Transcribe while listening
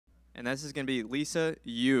and this is going to be Lisa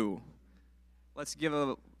Yu. Let's give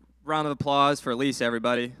a round of applause for Lisa,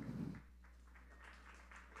 everybody.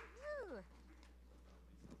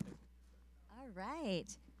 All right.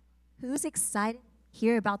 Who's excited to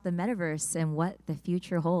hear about the metaverse and what the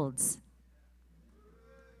future holds?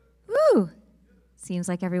 Woo! Seems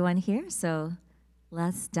like everyone here, so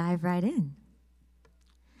let's dive right in.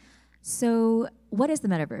 So, what is the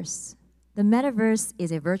metaverse? The metaverse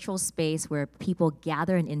is a virtual space where people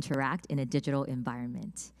gather and interact in a digital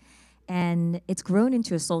environment. And it's grown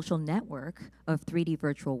into a social network of 3D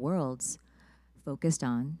virtual worlds focused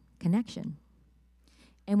on connection.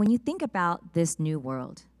 And when you think about this new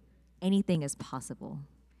world, anything is possible.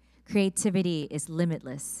 Creativity is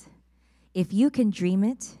limitless. If you can dream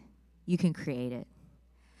it, you can create it.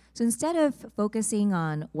 So instead of focusing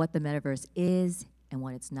on what the metaverse is and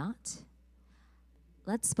what it's not,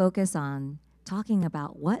 let's focus on talking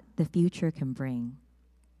about what the future can bring.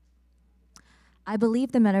 I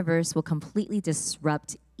believe the metaverse will completely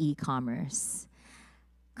disrupt e-commerce.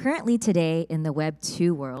 Currently today in the Web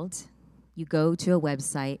 2 world, you go to a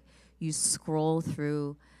website, you scroll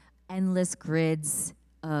through endless grids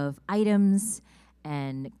of items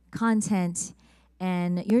and content,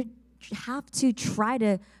 and you have to try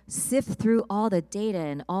to sift through all the data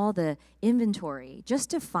and all the inventory just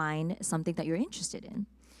to find something that you're interested in.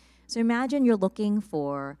 So imagine you're looking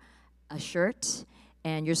for a shirt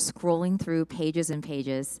and you're scrolling through pages and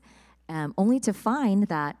pages, only to find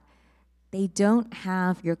that they don't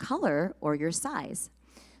have your color or your size.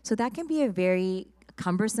 So that can be a very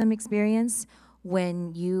cumbersome experience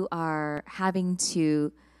when you are having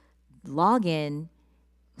to log in,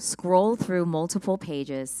 scroll through multiple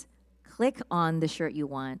pages, click on the shirt you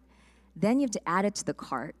want, then you have to add it to the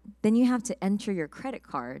cart, then you have to enter your credit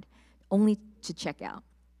card only to check out.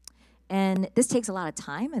 And this takes a lot of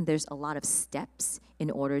time, and there's a lot of steps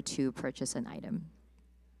in order to purchase an item.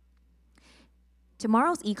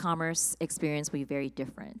 Tomorrow's e-commerce experience will be very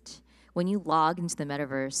different. When you log into the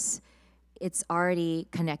metaverse, it's already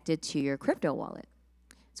connected to your crypto wallet.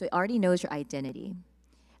 So it already knows your identity.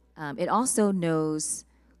 It also knows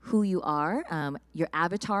who you are. Your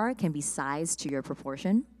avatar can be sized to your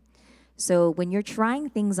proportion. So when you're trying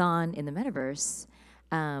things on in the metaverse,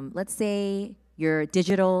 let's say you're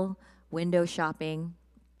digital window shopping,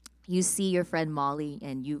 you see your friend Molly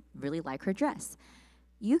and you really like her dress.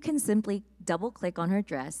 You can simply double click on her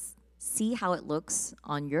dress, see how it looks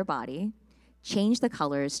on your body, change the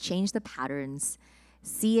colors, change the patterns,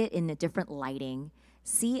 see it in a different lighting,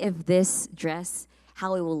 see if this dress,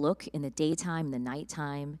 how it will look in the daytime, in the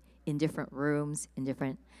nighttime, in different rooms, in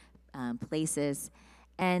different places.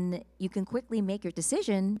 And you can quickly make your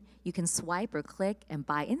decision. You can swipe or click and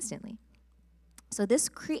buy instantly. So this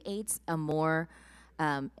creates a more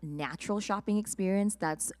natural shopping experience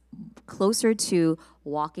that's closer to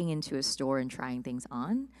walking into a store and trying things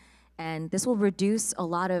on. And this will reduce a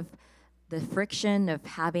lot of the friction of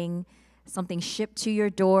having something shipped to your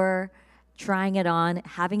door, trying it on,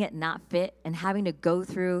 having it not fit, and having to go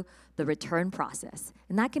through the return process.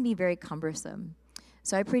 And that can be very cumbersome.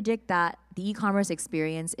 So I predict that the e-commerce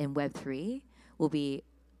experience in Web3 will be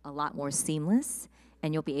a lot more seamless,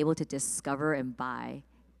 and you'll be able to discover and buy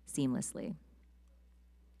seamlessly.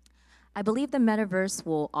 I believe the metaverse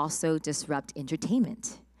will also disrupt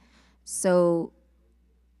entertainment. So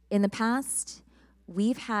in the past,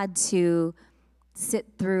 we've had to sit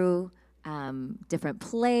through different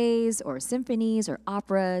plays or symphonies or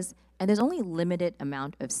operas, and there's only a limited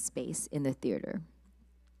amount of space in the theater.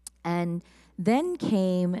 And then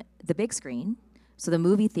came the big screen. So the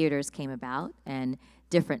movie theaters came about, and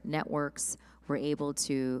different networks were able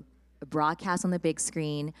to broadcast on the big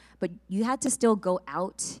screen, but you had to still go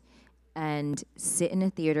out and sit in a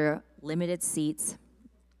theater, limited seats.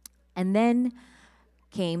 And then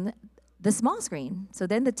came the small screen. So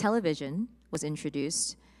then the television was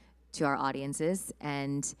introduced to our audiences,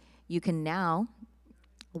 and you can now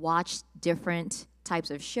watch different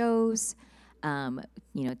types of shows.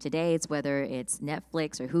 Today it's whether it's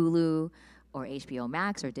Netflix or Hulu or HBO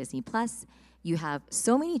Max or Disney Plus. You have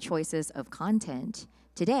so many choices of content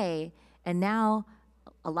today, and now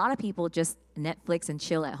a lot of people just Netflix and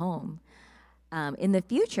chill at home. In the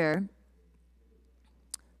future,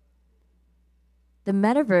 the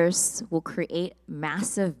metaverse will create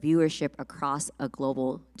massive viewership across a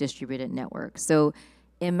global distributed network. So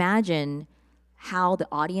imagine how the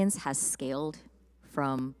audience has scaled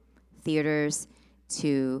from theaters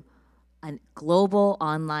to a global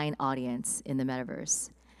online audience in the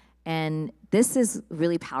metaverse. And this is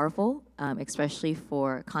really powerful, especially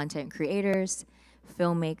for content creators,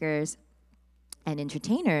 filmmakers, and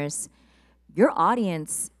entertainers. Your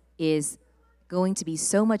audience is going to be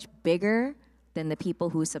so much bigger than the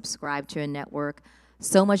people who subscribe to a network,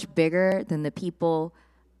 so much bigger than the people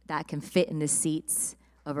that can fit in the seats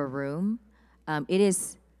of a room. It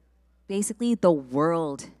is basically the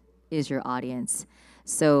world is your audience.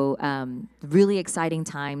 So really exciting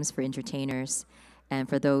times for entertainers and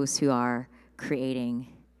for those who are creating.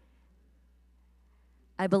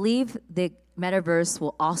 I believe the metaverse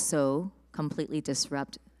will also completely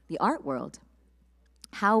disrupt the art world.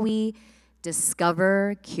 How we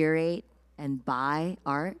discover, curate, and buy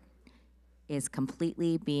art is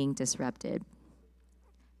completely being disrupted.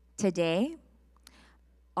 Today,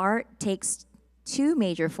 art takes two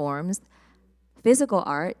major forms: physical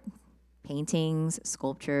art, paintings,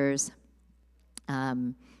 sculptures,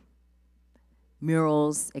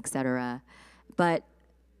 murals, etc. But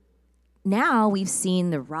now we've seen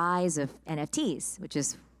the rise of NFTs, which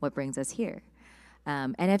is what brings us here.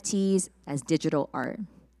 NFTs as digital art.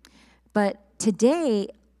 But today,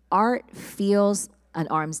 art feels an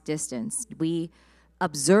arm's distance. We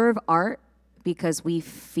observe art because we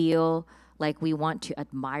feel like we want to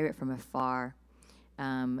admire it from afar,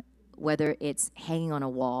 whether it's hanging on a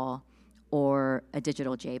wall or a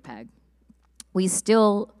digital JPEG. We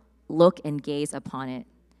still look and gaze upon it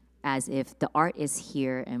as if the art is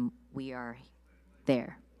here and we are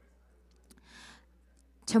there.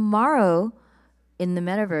 Tomorrow, in the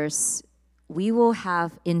metaverse, we will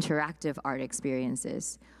have interactive art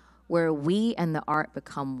experiences where we and the art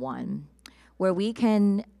become one, where we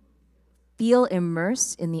can feel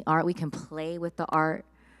immersed in the art, we can play with the art,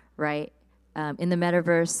 right? In the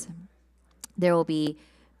metaverse, there will be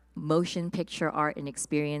motion picture art and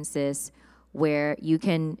experiences where you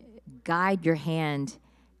can guide your hand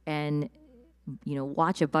and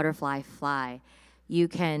watch a butterfly fly. You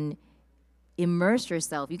can immerse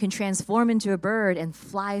yourself. You can transform into a bird and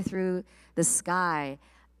fly through the sky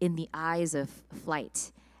in the eyes of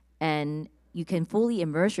flight. And you can fully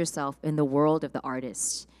immerse yourself in the world of the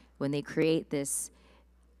artist when they create this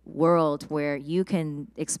world where you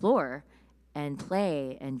can explore and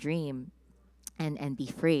play and dream and be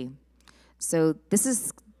free. So this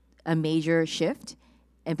is a major shift.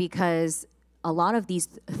 And because a lot of these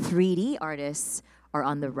 3D artists are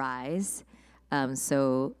on the rise,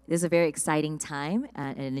 so this is a very exciting time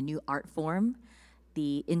and a new art form.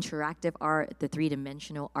 The interactive art, the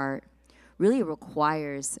three-dimensional art, really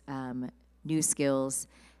requires new skills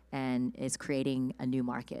and is creating a new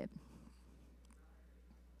market.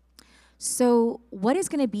 So what is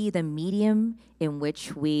going to be the medium in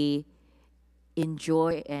which we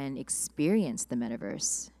enjoy and experience the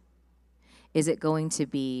metaverse? Is it going to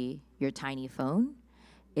be your tiny phone?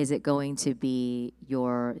 Is it going to be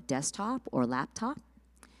your desktop or laptop?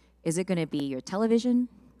 Is it going to be your television?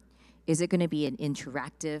 Is it going to be an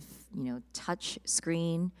interactive, touch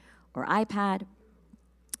screen or iPad?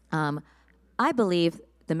 I believe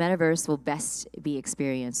the metaverse will best be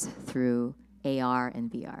experienced through AR and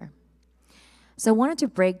VR. So I wanted to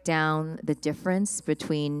break down the difference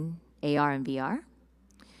between AR and VR.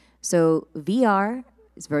 So VR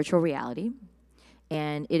is virtual reality,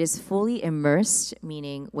 and it is fully immersed,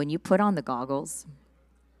 meaning when you put on the goggles,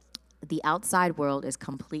 the outside world is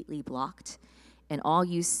completely blocked, and all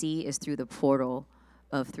you see is through the portal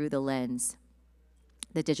through the lens,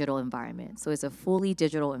 the digital environment. So it's a fully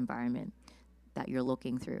digital environment that you're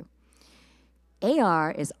looking through.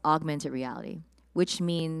 AR is augmented reality, which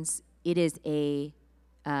means it is a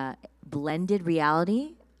blended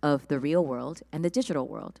reality of the real world and the digital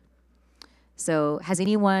world. So has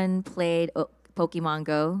anyone played Pokemon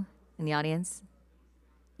Go in the audience?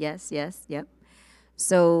 Yes, yep.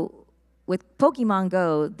 So with Pokemon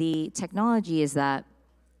Go, the technology is that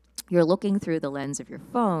you're looking through the lens of your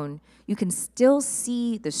phone. You can still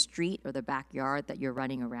see the street or the backyard that you're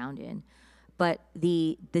running around in, but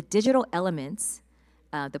the digital elements,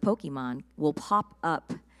 the Pokemon, will pop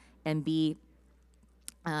up and be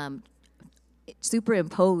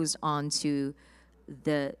superimposed onto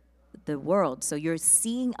the world. So you're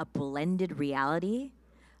seeing a blended reality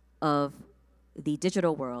of the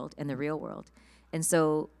digital world and the real world. And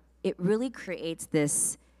so it really creates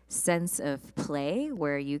this sense of play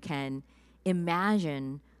where you can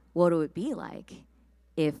imagine what it would be like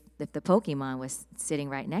if the Pokemon was sitting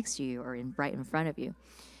right next to you or right in front of you.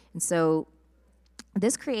 And so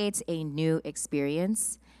this creates a new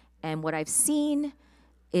experience. And what I've seen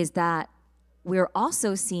is that we're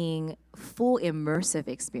also seeing full immersive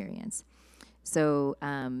experience. So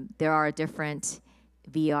there are different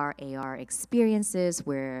VR, AR experiences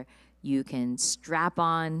where you can strap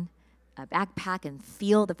on a backpack and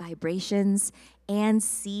feel the vibrations and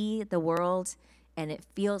see the world, and it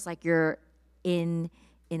feels like you're in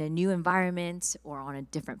in a new environment or on a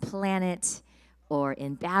different planet or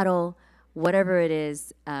in battle, whatever it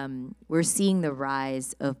is, we're seeing the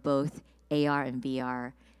rise of both AR and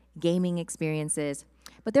VR gaming experiences.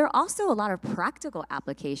 But there are also a lot of practical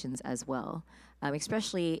applications as well,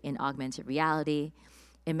 especially in augmented reality.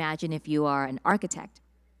 Imagine if you are an architect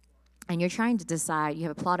and you're trying to decide, you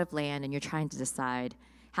have a plot of land and you're trying to decide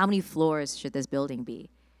how many floors should this building be.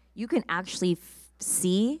 You can actually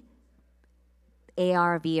see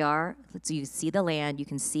AR, VR, so you see the land, you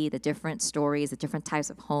can see the different stories, the different types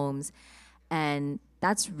of homes, and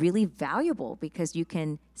that's really valuable because you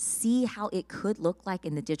can see how it could look like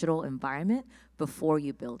in the digital environment before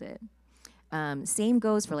you build it. Same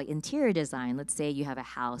goes for like interior design. Let's say you have a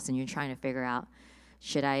house and you're trying to figure out,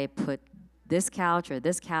 should I put this couch or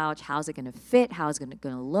this couch? How's it gonna fit? How's it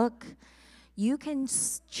gonna look? You can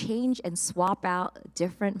change and swap out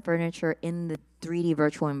different furniture in the 3D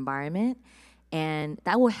virtual environment, and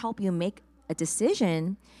that will help you make a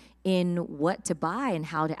decision in what to buy and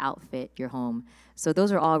how to outfit your home. So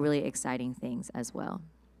those are all really exciting things as well.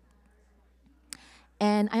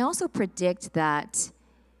 And I also predict that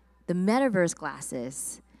the Metaverse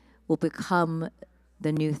glasses will become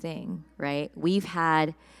the new thing, right? We've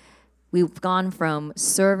gone from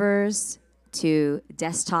servers to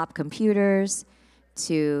desktop computers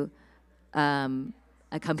to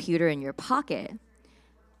a computer in your pocket.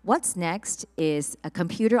 What's next is a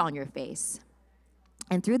computer on your face.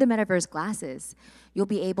 And through the Metaverse glasses, you'll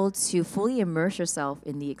be able to fully immerse yourself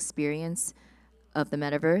in the experience of the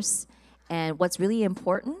Metaverse. And what's really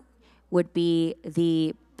important would be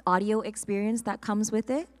the audio experience that comes with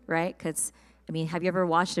it, right? Because, I mean, have you ever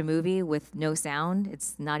watched a movie with no sound?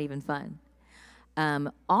 It's not even fun.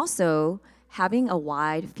 Also, having a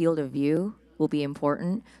wide field of view will be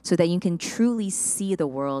important so that you can truly see the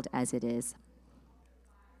world as it is.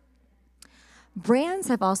 Brands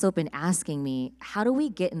have also been asking me, how do we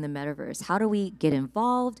get in the Metaverse? How do we get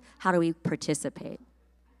involved? How do we participate?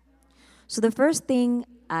 So the first thing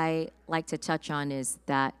I like to touch on is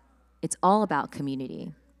that it's all about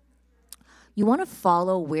community. You want to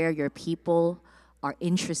follow where your people are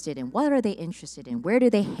interested in. What are they interested in? Where do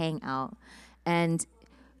they hang out? And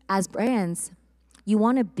as brands, you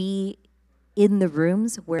want to be in the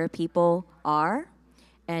rooms where people are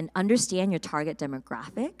and understand your target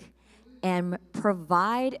demographic and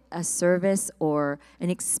provide a service or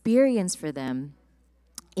an experience for them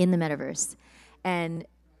in the Metaverse. And,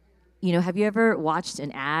 you know, have you ever watched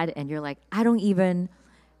an ad and you're like, I don't even,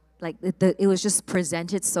 like, it was just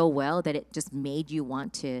presented so well that it just made you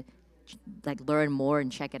want to, like, learn more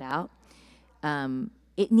and check it out?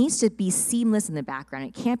 It needs to be seamless in the background.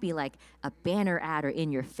 It can't be like a banner ad or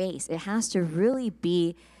in your face. It has to really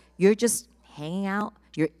be, you're just hanging out,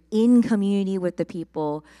 you're in community with the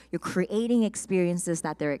people, you're creating experiences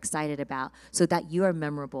that they're excited about so that you are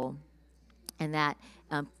memorable and that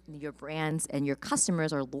your brands and your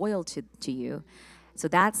customers are loyal to you. So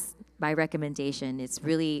that's my recommendation. It's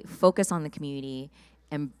really focus on the community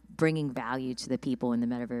and bringing value to the people in the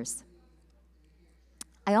Metaverse.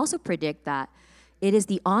 I also predict that it is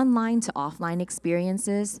the online to offline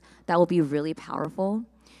experiences that will be really powerful.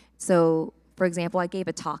 So, for example, I gave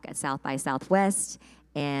a talk at South by Southwest,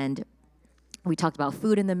 and we talked about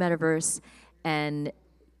food in the Metaverse, and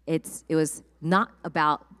it was not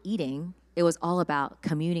about eating. It was all about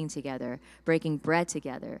communing together, breaking bread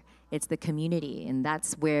together. It's the community, and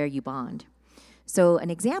that's where you bond. So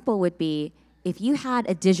an example would be if you had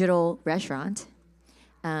a digital restaurant,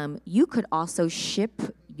 you could also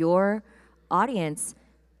ship your audience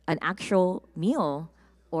an actual meal,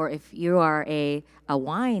 or if you are a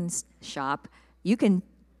wine shop, you can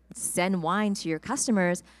send wine to your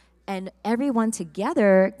customers, and everyone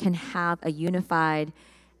together can have a unified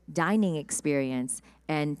dining experience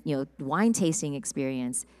and, you know, wine tasting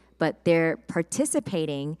experience. But they're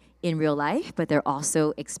participating in real life, but they're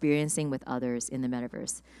also experiencing with others in the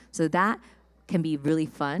Metaverse. So that can be really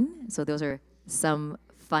fun. So those are some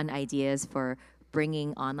fun ideas for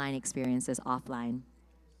bringing online experiences offline.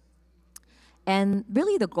 And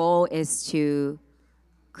really the goal is to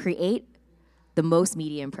create the most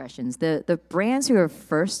media impressions. The brands who are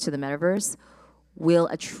first to the Metaverse will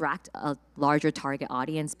attract a larger target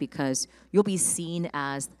audience because you'll be seen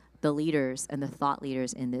as the leaders and the thought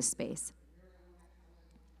leaders in this space.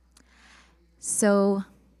 So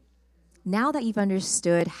now that you've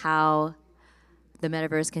understood how the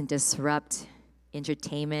Metaverse can disrupt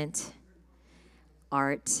entertainment,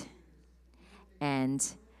 art, and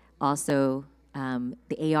also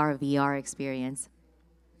the AR, VR experience,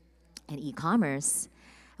 and e-commerce,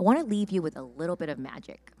 I want to leave you with a little bit of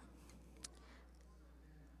magic.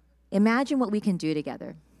 Imagine what we can do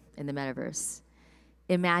together in the metaverse.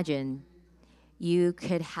 Imagine you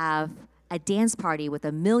could have a dance party with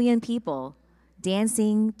 1 million people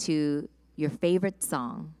dancing to your favorite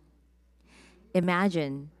song.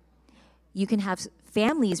 Imagine you can have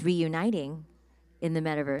families reuniting in the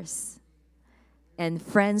metaverse and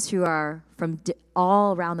friends who are from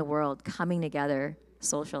all around the world coming together,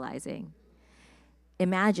 socializing.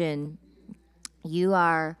 Imagine you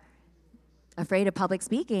are afraid of public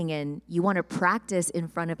speaking and you want to practice in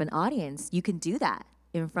front of an audience. You can do that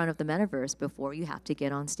in front of the metaverse before you have to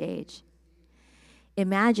get on stage.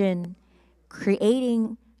 Imagine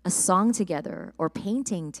creating a song together or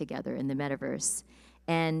painting together in the metaverse,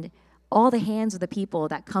 and all the hands of the people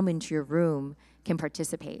that come into your room can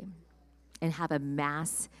participate and have a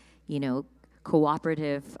mass,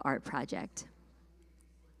 cooperative art project.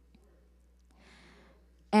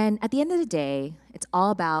 And at the end of the day, it's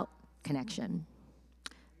all about connection.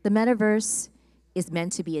 The metaverse is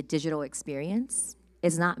meant to be a digital experience.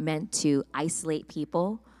 It's not meant to isolate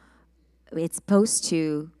people. It's supposed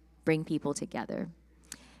to bring people together.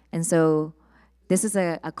 And so this is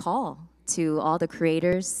a call to all the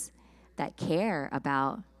creators that care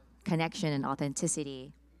about connection and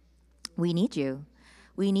authenticity. We need you.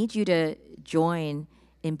 We need you to join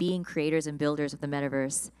in being creators and builders of the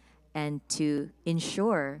metaverse and to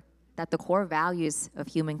ensure that the core values of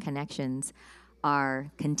human connections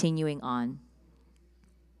are continuing on.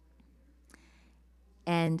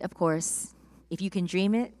 And of course, if you can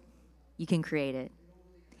dream it, you can create it.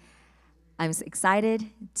 I'm excited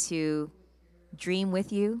to dream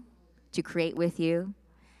with you, to create with you,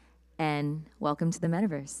 and welcome to the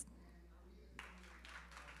metaverse.